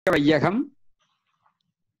வையகம்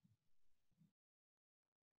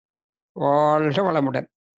வாழ்க வளமுடன்.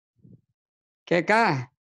 கேக்கா?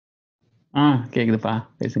 கேக்குதுப்பா,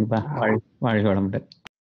 பேசுங்கப்பா. வாழ்க வளமுடன்.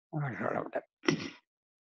 வாழ்க வளமுடன்.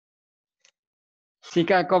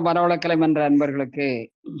 சிகாகோ மனவளக்கலை மன்ற அன்பர்களுக்கு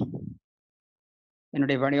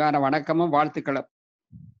என்னுடைய பணிவான வணக்கமும் வாழ்த்துக்களும்.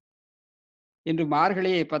 இன்று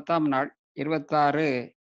மார்கழி 10ஆம் நாள் 26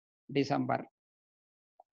 டிசம்பர்.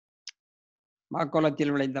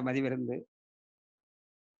 மாக்கோலத்தில் விளைந்த மதிவிருந்து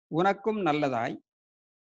உனக்கும் நல்லதாய்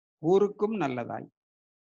ஊருக்கும் நல்லதாய்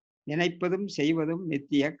நினைப்பதும் செய்வதும்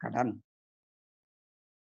நித்திய கடன்.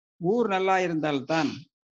 ஊர் நல்லா இருந்தால்தான்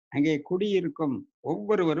அங்கே குடியிருக்கும்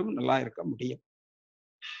ஒவ்வொருவரும் நல்லா இருக்க முடியும்.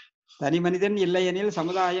 தனி மனிதன் இல்லையெனில்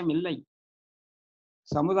சமுதாயம் இல்லை.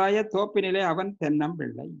 சமுதாய தோப்பினிலே அவன் தென்னம்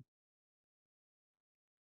பிள்ளை.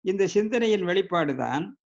 இந்த சிந்தனையின் வெளிப்பாடுதான்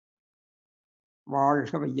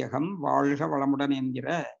வாழ்க வையகம் வாழ்க வளமுடன் என்கிற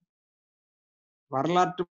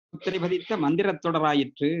வரலாற்று முத்திரை பதித்த மந்திரத்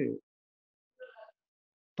தொடராயிற்று.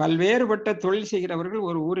 பல்வேறுபட்ட தொழில் செய்கிறவர்கள்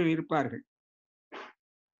ஒரு ஊரில் இருப்பார்கள்.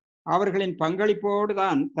 அவர்களின் பங்களிப்போடு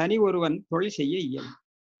தான் தனி ஒருவன் தொழில் செய்ய இயலும்.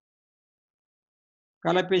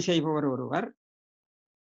 கலப்பை செய்பவர் ஒருவர்,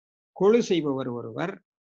 கொழு செய்பவர் ஒருவர்,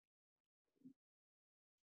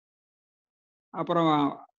 அப்புறம்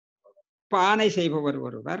பானை செய்பவர்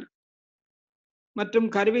ஒருவர் மற்றும்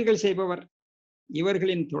கருவிகள் செய்பவர்.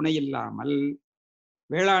 இவர்களின் துணை இல்லாமல்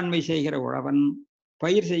வேளாண்மை செய்கிற உழவன்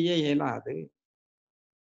பயிர் செய்ய இயலாது.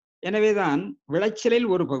 எனவேதான் விளைச்சலில்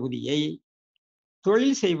ஒரு பகுதியை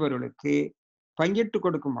தொழில் செய்பவர்களுக்கு பங்கிட்டு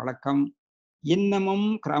கொடுக்கும் வழக்கம் இன்னமும்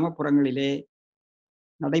கிராமப்புறங்களிலே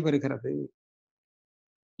நடைபெறுகிறது.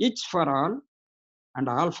 Each for all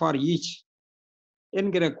and all for each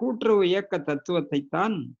என்கிற கூட்டுறவு இயக்க தத்துவத்தை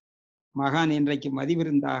தான் மகான் இன்றைக்கு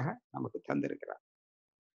மதிவிருந்தாக நமக்கு தந்திருக்கிறார்.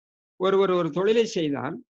 ஒருவர் ஒரு தொழிலை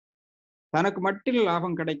செய்தால் தனக்கு மட்டும்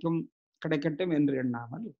லாபம் கிடைக்கட்டும் என்று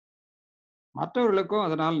எண்ணாமல் மற்றவர்களுக்கும்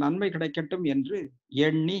அதனால் நன்மை கிடைக்கட்டும் என்று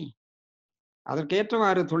எண்ணி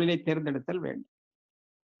அதற்கேற்றவாறு தொழிலை தேர்ந்தெடுத்தல் வேண்டும்.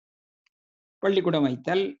 பள்ளிக்கூடம்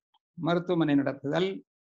அமைத்தல், மருத்துவமனை நடத்துதல்,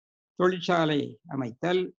 தொழிற்சாலை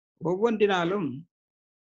அமைத்தல், ஒவ்வொன்றினாலும்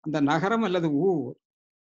அந்த நகரம் அல்லது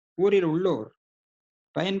ஊரில் உள்ளோர்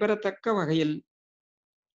பயன்பெறத்தக்க வகையில்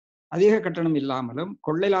அதிக கட்டணம் இல்லாமலும்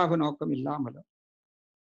கொள்ளை லாப நோக்கம் இல்லாமலும்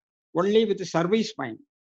ஒன்லி வித் சர்வீஸ் மைண்ட்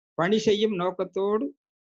பணி செய்யும் நோக்கத்தோடு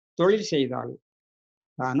தொழில் செய்தால்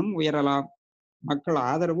தானும் உயரலாம், மக்கள்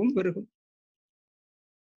ஆதரவும் பெருகும்.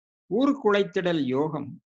 ஊருக்குழைத்திடல் யோகம்,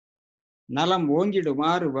 நலம்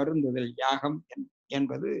ஓங்கிடுமாறு வருந்துதல் யாகம்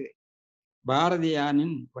என்பது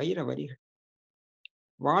பாரதியாரின் வைர வரிகள்.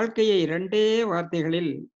 வாழ்க்கையை 2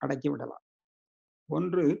 வார்த்தைகளில் அடக்கிவிடலாம்.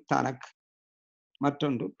 ஒன்று தனக்கு,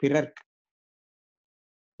 மற்றொன்று பிறர்க்கு.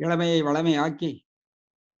 இளமையை வளமையாக்கி,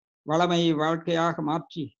 வளமையை வாழ்க்கையாக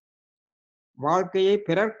மாற்றி, வாழ்க்கையை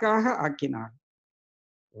பிறர்க்காக ஆக்கினான்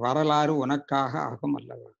வரலாறு உனக்காக ஆகும்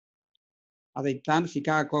அல்லவா. அதைத்தான்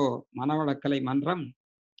சிகாகோ மனவளக்கலை மன்றம்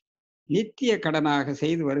நித்திய கடனாக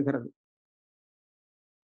செய்து வருகிறது.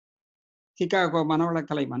 சிகாகோ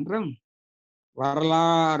மனவளக்கலை மன்றம்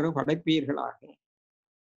வரலாறு படைப்பீர்களாக.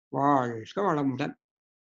 வாழ்க வளமுடன்.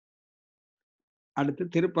 அடுத்து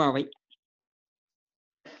திருப்பாவை.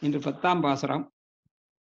 இன்று 10ஆம் பாசுரம்.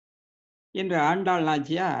 இன்று ஆண்டாள்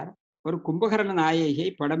நாச்சியார் ஒரு கும்பகர்ண நாயகியை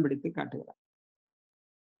படம் பிடித்து காட்டுகிறார்.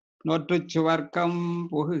 நோற்றுச் சுவர்க்கம்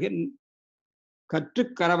புகுகின்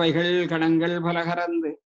கற்றுக்கறவைகள் கணங்கள்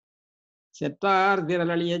பலகரந்து செற்றார்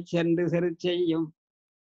திரளிய சென்று செரு செய்யும்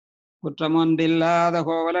குற்றமொன்றில்லாத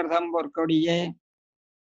கோவலர் தம்பொற்கொடியே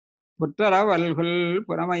புற்றரவல்குல்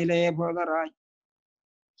புறமையிலே போதராய்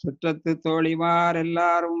சுற்றத்து தோழிமார்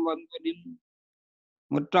எல்லாரும் வந்து நின்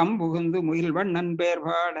முற்றம் புகுந்து முகில்வண்ணன் பேர்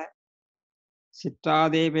பாட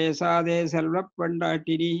சிற்றாதே பேசாதே செல்வ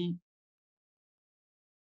பெண்டாட்டினி.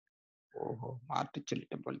 ஓஹோ, மாற்றி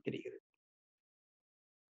சொல்லிட்ட போல் தெரிகிறது.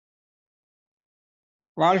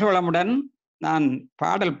 வாழ்க வளமுடன். நான்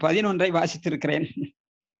பாடல் 11 வாசித்திருக்கிறேன்.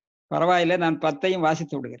 பரவாயில்லை, நான் 10ஐயும்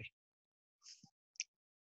வாசித்து விடுகிறேன்.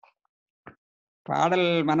 பாடல்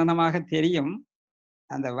மனனமாக தெரியும்.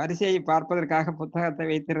 அந்த வரிசையை பார்ப்பதற்காக புத்தகத்தை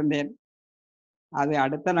வைத்திருந்தேன். அது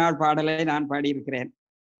அடுத்த நாள் பாடலை நான் பாடியிருக்கிறேன்.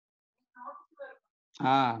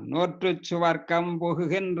 நோற்று சுவர்க்கம்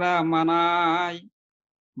புகுகின்ற மனாய்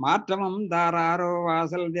மாற்றமும் தாராரோ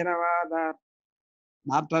வாசல் திரவாதார்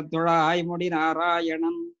நாற்றத்துழாய் முடி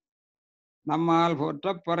நாராயணன் நம்மால்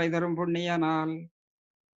போற்றப் பொறை தரும் புண்ணிய நாள்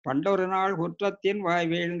பண்டொரு நாள் குற்றத்தின் வாய்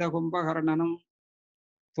வீழ்ந்த கும்பகர்ணனும்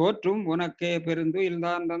தோற்றும் உனக்கே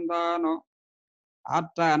பெருந்துயில்தான் தந்தானோ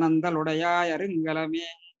ஆற்ற அனந்தலுடையாய் அருங்கலமே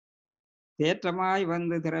தேற்றமாய்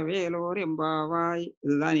வந்து திரவேலோர் எம்பாவாய்.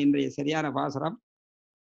 இதுதான் இன்றைய சரியான பாசுரம்.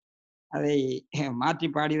 அதை மாற்றி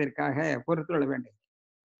பாடியதற்காக பொறுத்துக்கொள்ள வேண்டும்.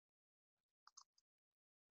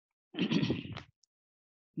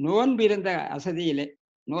 நோன்பிருந்த அசதியிலே,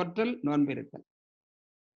 நோற்றல் நோன்பிருத்தல்.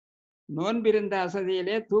 நோன்பிருந்த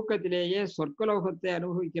அசதியிலே தூக்கத்திலேயே சொர்க்கலோகத்தை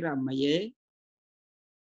அனுபவிக்கிற அம்மையே,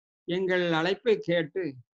 எங்கள் அழைப்பை கேட்டு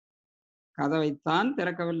கதவைத்தான்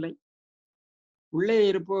திறக்கவில்லை. உள்ளே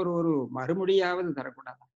இருப்போர் ஒரு மறுமொழியாவது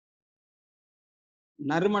தரக்கூடாது.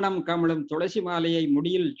 நறுமணம் கமழும் துளசி மாலையை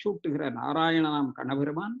முடியில் சூட்டுகிற நாராயணனாம்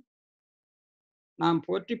கண்ணபெருமான் நாம்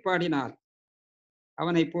போற்றி பாடினால்,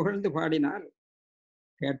 அவனை புகழ்ந்து பாடினால்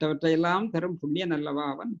கேட்டவற்றையெல்லாம் தரும் புண்ணியன் அல்லவா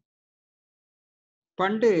அவன்.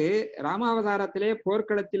 பண்டு ராமாவதாரத்திலே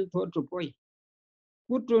போர்க்களத்தில் தோற்று போய்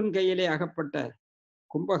கூற்றுவன் கையிலே அகப்பட்ட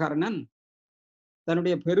கும்பகர்ணன்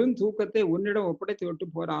தன்னுடைய பெருந்தூக்கத்தை உன்னிடம் ஒப்படைத்து விட்டு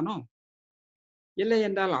போறானோ, இல்லை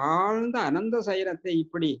என்றால் ஆழ்ந்த அனந்த சைரத்தை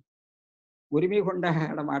இப்படி உரிமை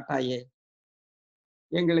கொண்டாட மாட்டாயே.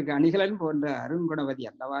 எங்களுக்கு அணிகலன் போன்ற அருங்குணவதி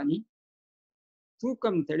அல்லவா நீ.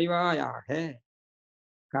 தூக்கம் தெளிவாயாக,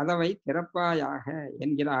 கதவை திறப்பாயாக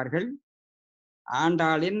என்கிறார்கள்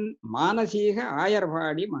ஆண்டாளின் மானசீக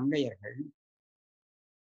ஆயர்பாடி மங்கையர்கள்.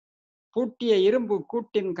 பூட்டிய இரும்பு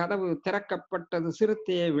கூட்டின் கதவு திறக்கப்பட்டது,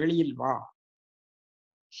 சிறுத்தையே வெளியில் வா,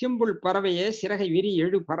 சிம்புள் பறவையே சிறகை விரி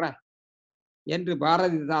எழு பற என்று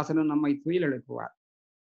பாரதிதாசனும் நம்மை துயில் எழுப்புவார்.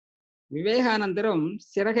 விவேகானந்தரும்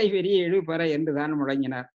சிறகை விரி எழு பற என்றுதான்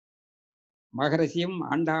முழங்கினார். மகரிஷியும்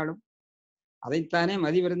ஆண்டாளும் அதைத்தானே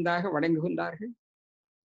மதிவிருந்தாக வழங்குகின்றார்கள்.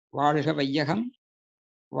 வாழ்க வையகம்,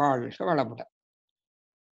 வாழ்க வளமுடன்.